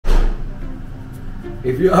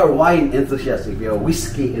If you are wine enthusiast, if you are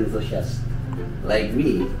whiskey enthusiast like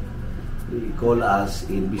me, you call us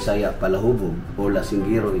in Bisaya palahubog or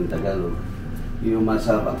lasinggero in Tagalog, you must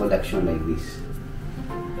have a collection like this.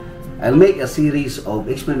 I'll make a series of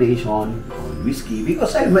explanation on whiskey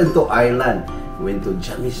because I went to Ireland, went to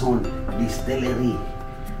Jameson Distillery,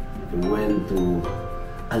 went to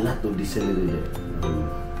a lot of distillery there.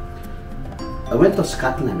 I went to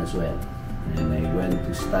Scotland as well, and I went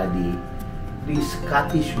to study the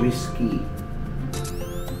Scottish whiskey,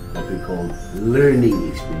 what we call learning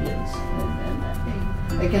experience,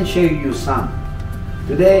 and I can share you some.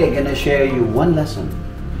 Today I'm gonna share you one lesson,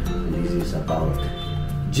 and this is about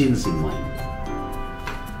ginseng wine.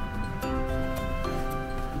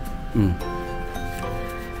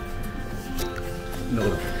 No.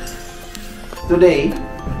 Today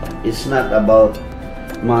it's not about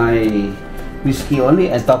my whiskey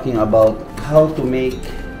only. I'm talking about how to make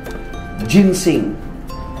ginseng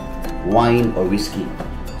wine or whiskey.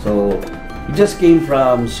 So we just came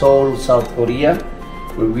from Seoul, South Korea,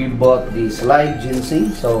 where we bought this live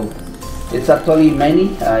ginseng. So it's actually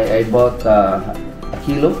many. I bought a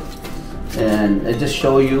kilo, and I just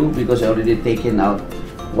show you because I already taken out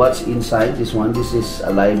what's inside this one. This is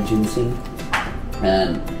a live ginseng,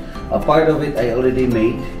 and a part of it I already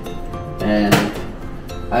made, and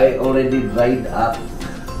I already dried up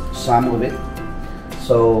some of it.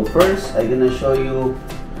 So first I'm gonna show you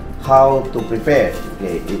how to prepare.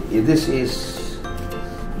 Okay, this is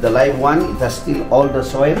the live one. It has still all the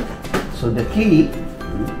soil. So the key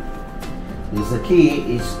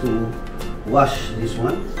is to wash this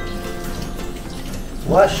one.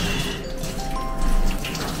 Wash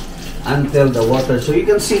until the water, so you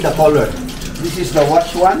can see the color. This is the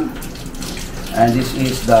washed one, and this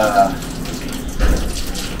is the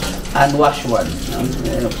unwashed one,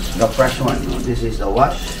 the fresh one. This is the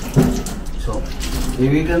wash. So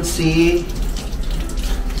if you can see,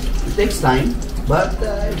 it takes time, but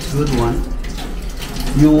it's a good one.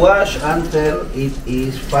 You wash until it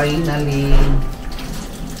is finally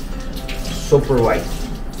super white.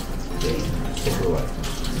 Okay, super white.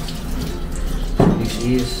 This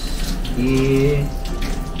is here,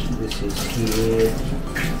 this is here,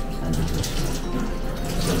 and this is here.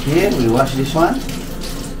 So here we wash this one.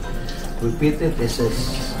 Repeat it as a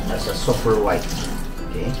super white.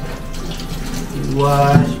 Okay. We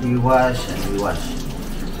wash, and we wash.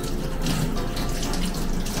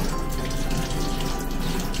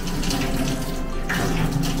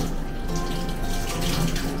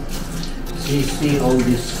 See all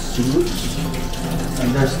these roots,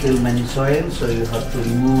 and there's still many soil, so you have to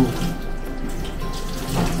remove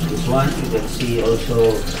this one. You can see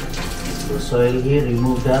also the soil here.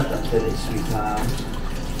 Remove that until it's become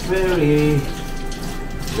very,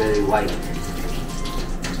 very white.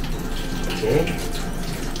 Okay,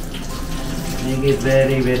 make it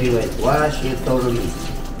very, very white. Wash it thoroughly.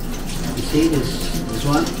 You see this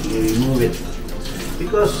one, you remove it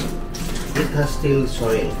because it has still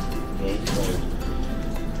soil. Okay, so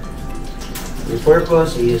the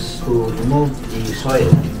purpose is to remove the soil.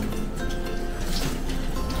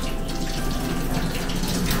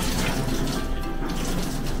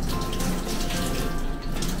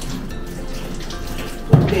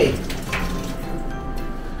 Okay,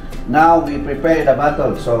 now we prepare the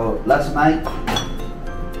bottle. So last night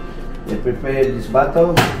we prepared this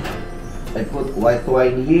bottle. I put white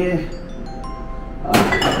wine here.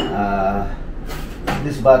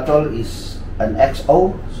 This bottle is an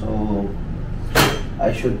XO, so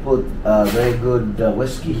I should put a very good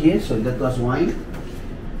whiskey here. So that was wine,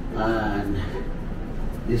 and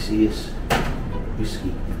this is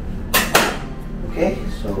whiskey. Okay,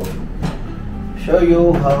 so show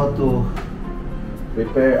you how to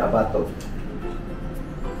prepare a bottle.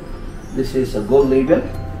 This is a gold label.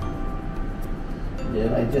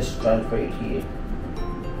 Then I just transfer it here.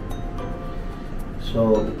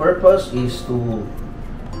 So the purpose is to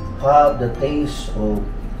have the taste of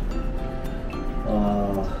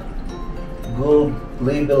gold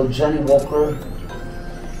label Johnny Walker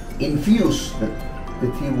infused. The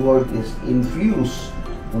key word is infused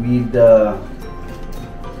with the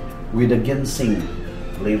ginseng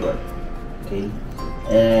flavor. Okay,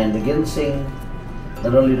 and the ginseng,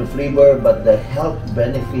 not only the flavor but the health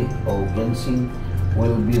benefit of ginseng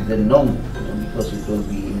will be the known, because it will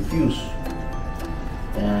be infused,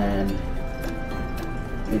 and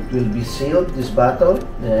it will be sealed, this bottle.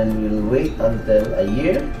 Then we'll wait until a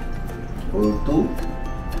year or two.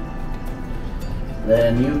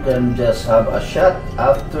 Then you can just have a shot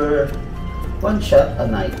after, one shot a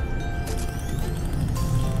night.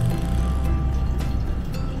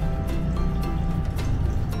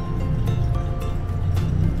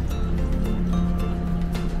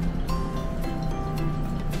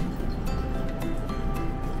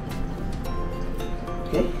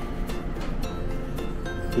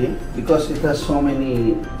 because it has so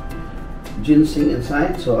many ginseng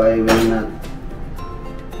inside, so I will not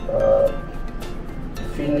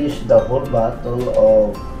finish the whole bottle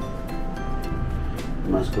of.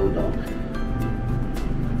 Must go down.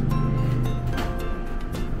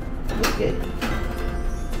 Okay,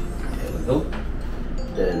 there we go.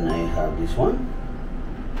 Then I have this one.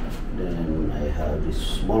 Then I have this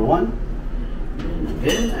small one. And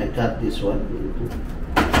again, I cut this one into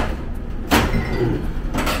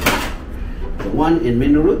the one in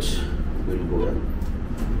mini roots will go in.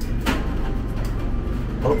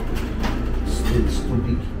 Oh, it's too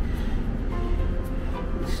big.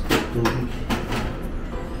 It's still too big.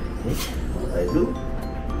 Okay, what I do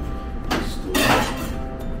is to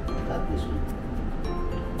cut this one.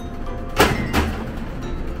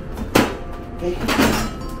 Okay.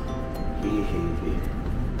 Here.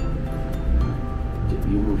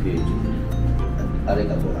 You move here.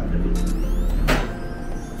 Arigato.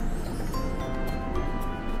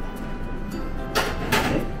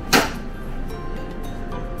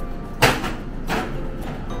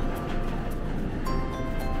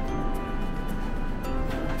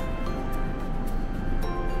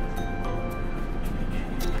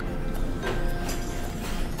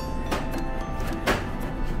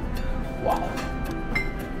 Wow.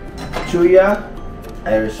 Chuya,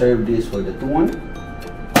 I reserved this for the 2-1.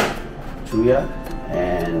 Chuya,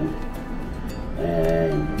 and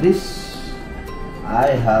this I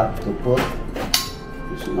have to put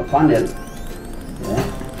this in a funnel.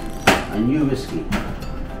 Yeah, a new whiskey.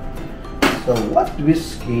 So what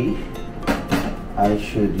whiskey I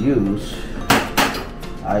should use?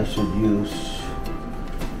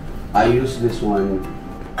 I use this one,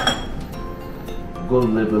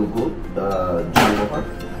 gold level gold, Juniper.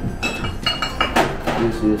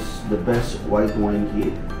 This is the best white wine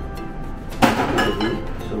here.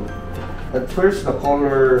 So at first the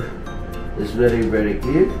color is very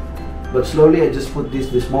clear, but slowly I just put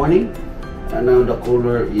this morning, and now the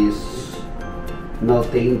color is now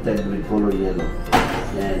tainted with color yellow,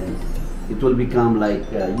 and it will become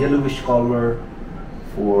like a yellowish color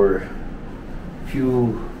for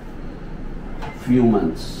few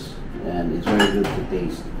months, and it's very good to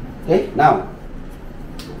taste. Okay, now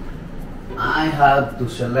I have to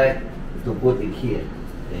select to put it here.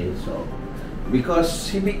 Okay, so because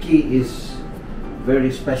hibiki is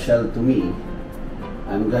very special to me,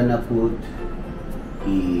 I'm gonna put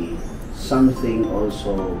something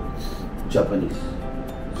also Japanese.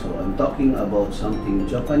 So I'm talking about something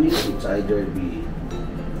Japanese. It's either be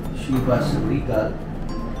Chivas Regal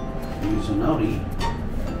Mizunari,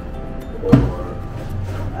 or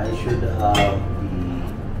I should have the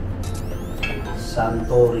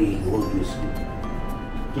Santori Old Whisky.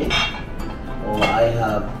 Okay, or I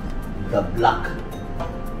have the black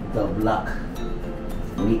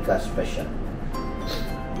Nika Special.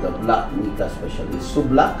 The black Nika Special is so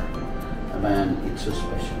black, and it's so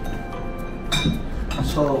special.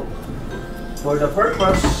 So for the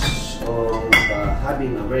purpose of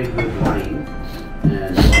having a very good wine,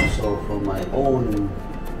 and also for my own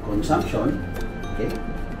consumption, okay,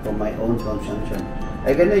 for my own consumption,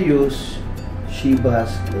 I'm gonna use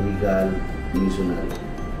Chivas Regal Mizunari.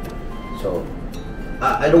 So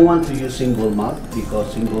I don't want to use single malt,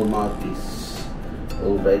 because single malt is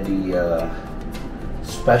already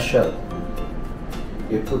special.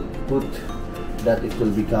 You put that, it will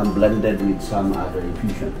become blended with some other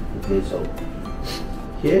infusion. Okay, so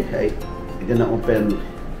here I'm gonna open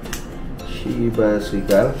Chivas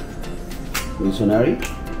Regal Mizunari,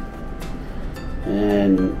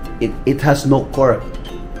 and it has no cork,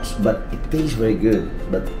 but it tastes very good.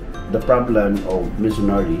 But the problem of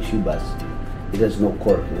Mizunari Chivas, it has no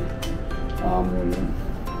cork.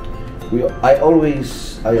 I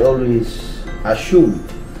always assume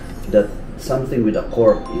that something with a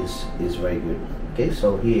cork is very good. Okay,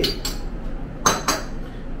 so here,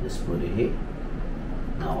 let's put it here.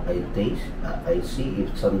 Now I taste. I see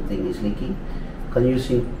if something is leaking. Can you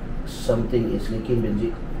see something is leaking,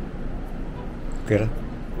 Benji? Okay. Yeah.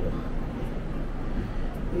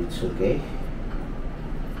 It's okay.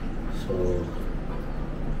 So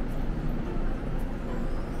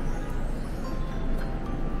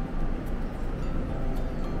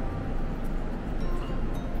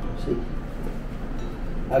see,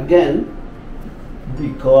 again,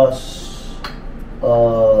 because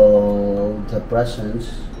of the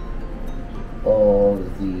presence of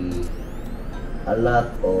a lot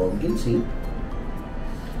of ginseng,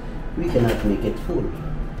 we cannot make it full.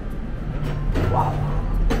 Wow.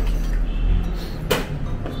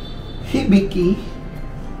 Hibiki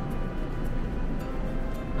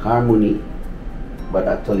Harmony, but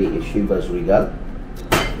actually Chivas Regal,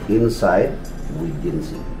 inside with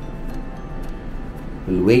ginseng.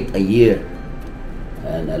 We'll wait a year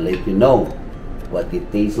and I'll let you know what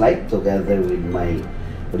it tastes like together with my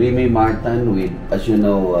Remy Martin with, as you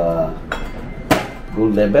know,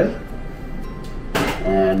 gold level.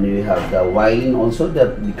 And we have the wine also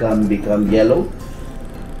that become yellow.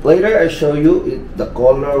 Later I show you the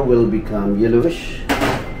color will become yellowish.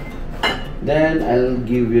 Then I'll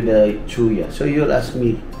give you the chuya. So you'll ask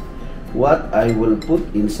me what I will put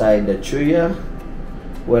inside the chuya.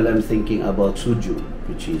 Well, I'm thinking about suju,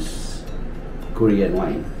 which is Korean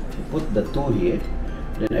wine. I put the two here,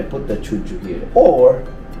 then I put the chuju here, or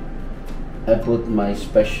I put my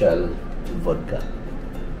special vodka.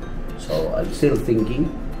 So I'm still thinking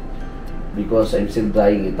because I'm still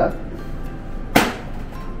drying it up.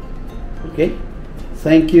 Okay,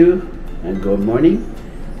 thank you and good morning.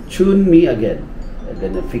 Tune me again. I'm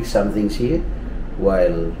gonna fix some things here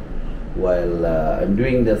while I'm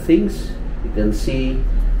doing the things. You can see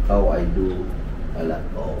how I do a lot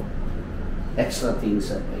of extra things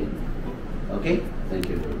that I do. Okay, thank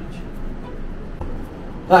you very much.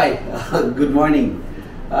 Hi, good morning.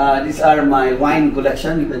 These are my wine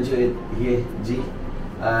collection. You can see it here, G,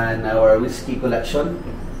 and our whiskey collection.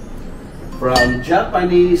 From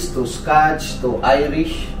Japanese to Scotch to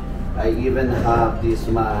Irish. I even have this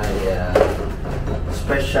my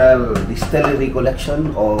special distillery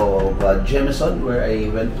collection of Jameson, where I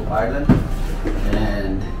went to Ireland,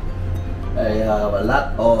 and I have a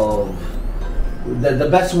lot of the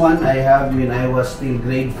best one I have when I was still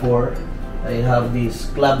grade 4. I have this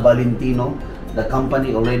Club Valentino. The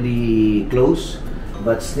company already closed,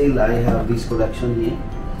 but still I have this collection here.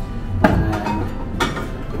 And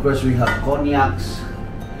of course we have cognacs.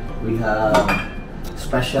 We have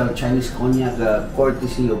special Chinese cognac,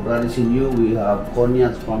 courtesy of Brothers in You. We have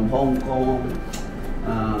cognacs from Hong Kong.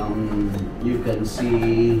 You can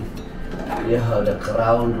see we have the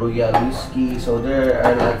Crown Royal Whisky. So there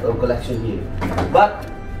are a lot of collection here. But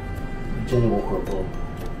Johnny Walker Gold.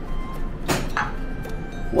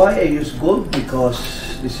 Why I use gold? Because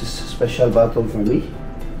this is a special bottle for me,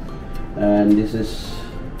 and this is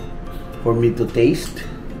for me to taste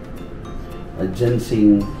a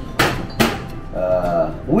ginseng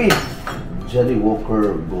with Johnny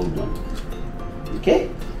Walker Gold one. Okay,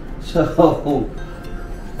 so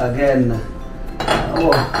again,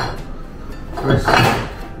 first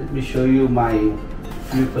let me show you my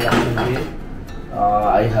few collection here.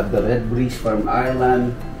 I have the Red Breeze from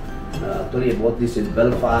Ireland. Actually, I bought this in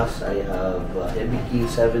Belfast. I have Heavy Key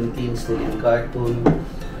 17 still in carton.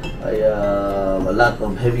 I have a lot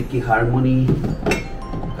of Heavy Key Harmony.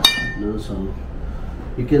 So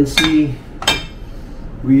you can see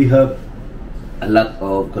we have a lot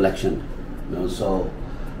of collection. So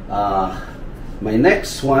my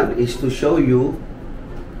next one is to show you.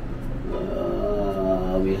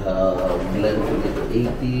 We have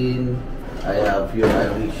Glenfiddich 18. I have your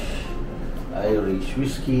Irish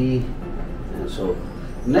whiskey. And so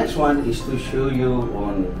next one is to show you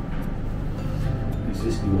on this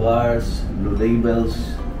is the wars, blue labels.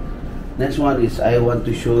 Next one is I want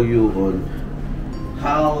to show you on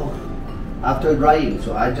how after drying.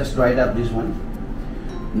 So I just dried up this one.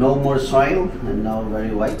 No more soil and now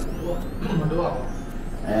very white.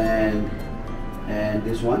 And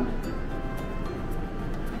this one.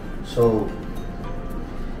 So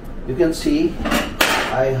you can see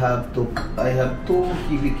I have two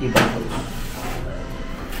hibiki bottles.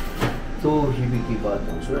 Two hibiki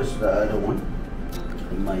bottles. Where's the other one?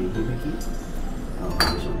 My hibiki. Oh,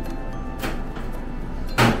 this one.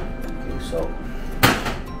 Okay, so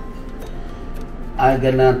I'm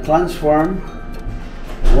gonna transform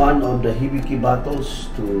one of the hibiki bottles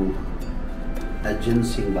to a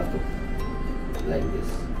ginseng bottle, like this,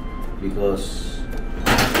 because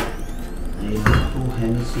I have two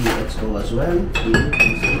Hennessy XO as well. Here,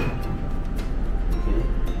 you see. Okay,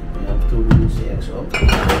 we have two Hennessy XO,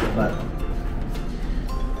 but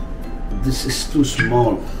this is too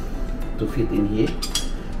small to fit in here,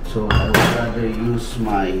 so I would rather use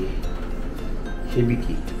my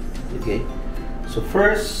hibiki. Okay, so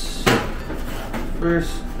first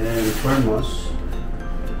and foremost,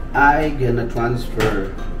 I gonna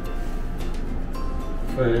transfer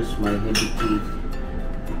first my hibiki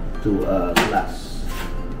to a glass.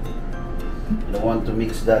 I don't want to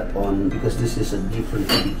mix that on because this is a different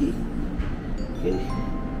hibiki. Okay.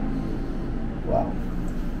 Wow.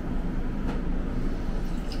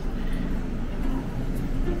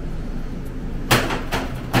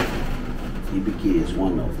 Hibiki is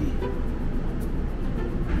one of the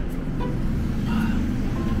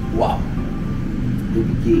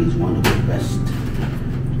Hibiki is one of the best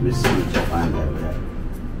whiskey Japan ever had.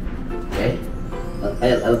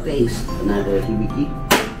 I'll taste another hibiki.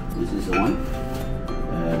 This is the one.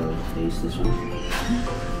 I'll taste this one.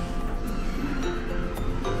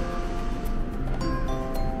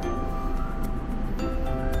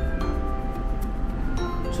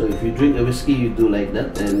 So if you drink a whiskey, you do like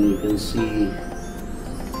that, and you can see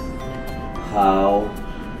how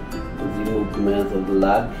the movement of the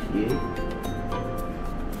log here.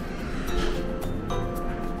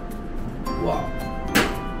 Wow.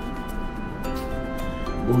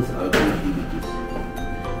 Both are good hibikis.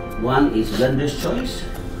 One is Blender's Choice.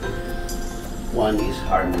 One is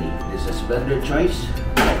Harmony. This is Blender's Choice.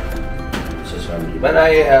 This is Harmony. But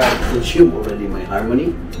I have consumed already my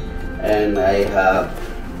Harmony, and I have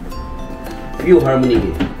few Harmony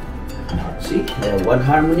here. See, I have one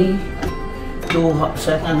Harmony, two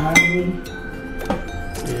second Harmony.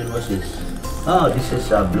 And what's this? Oh, this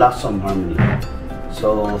is a Blossom Harmony.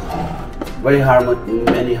 So very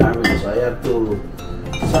many harmonies. I have to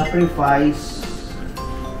sacrifice.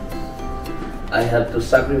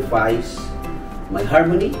 My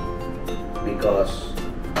Harmony because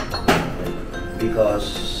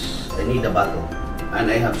I need a bottle,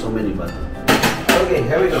 and I have so many bottles. Okay,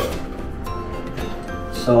 here we go.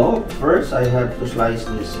 So first I have to slice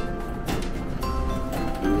this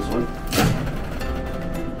in this one.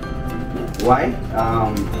 Why?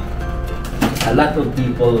 A lot of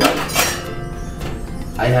people like,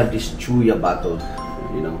 I have this Chuya bottle,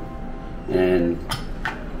 you know, and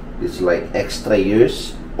it's like extra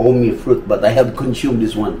years Omi fruit, but I have consumed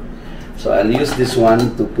this one, so I'll use this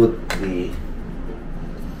one to put these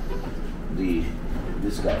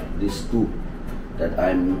two that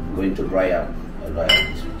I'm going to dry out. I'll dry out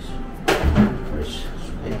this first.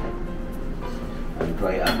 Okay, I'll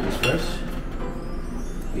dry out this first.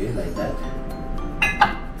 Okay, like that.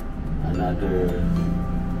 Another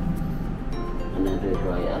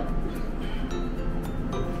dry up.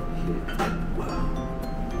 Wow.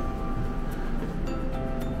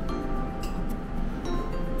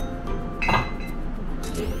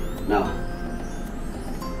 Okay. Now,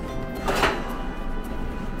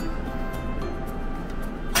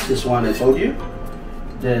 this one I told you.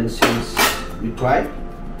 Then since we tried,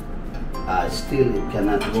 still it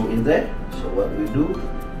cannot go in there. So what we do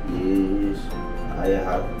is I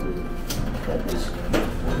have to cut this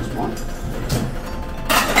one.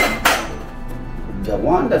 The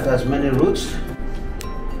one that has many roots.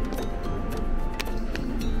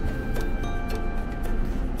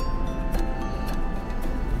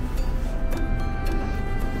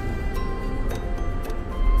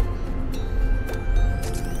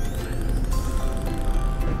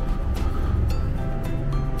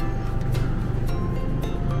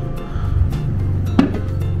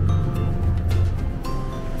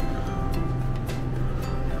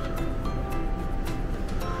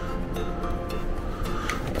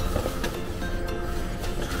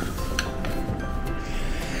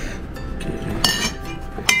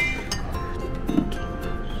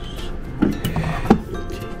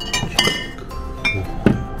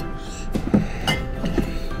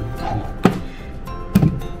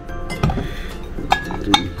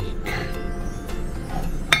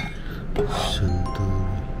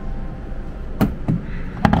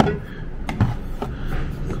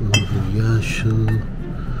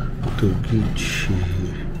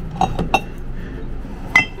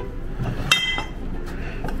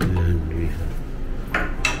 And we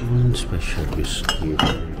have one special whiskey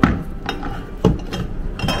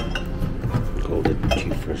called it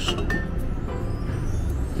Tea First.